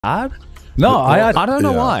bad. No, I don't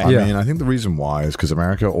know why. I mean, I think the reason why is because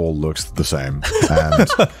America all looks the same, and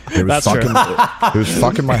it was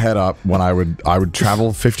fucking my head up when I would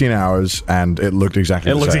travel 15 hours and it looked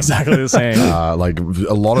exactly the same. Exactly the same. Like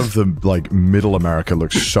a lot of the middle America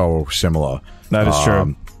looks so similar. That is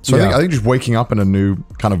true. So I think just waking up in a new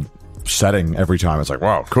kind of setting every time, it's like,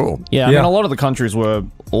 wow, cool. Yeah, I mean, a lot of the countries were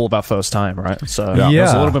all about first time, right? So it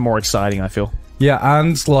was a little bit more exciting, I feel. Yeah,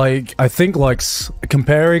 and like I think like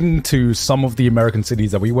comparing to some of the American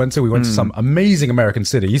cities that we went to some amazing American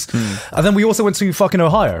cities, and then we also went to fucking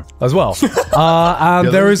Ohio as well. And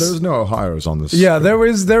there's no Ohio's on this. Yeah, there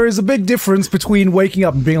is a big difference between waking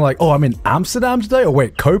up and being like, oh, I'm in Amsterdam today, or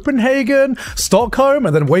wait, Copenhagen, Stockholm,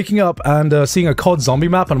 and then waking up and seeing a COD zombie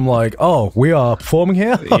map, and I'm like, oh, we are performing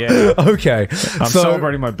here. Yeah. Okay. I'm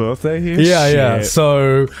celebrating my birthday here. Yeah.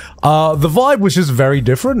 So the vibe was just very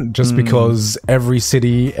different, just because every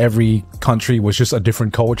city, every country was just a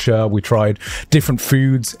different culture. We tried different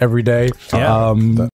foods every day. Yeah.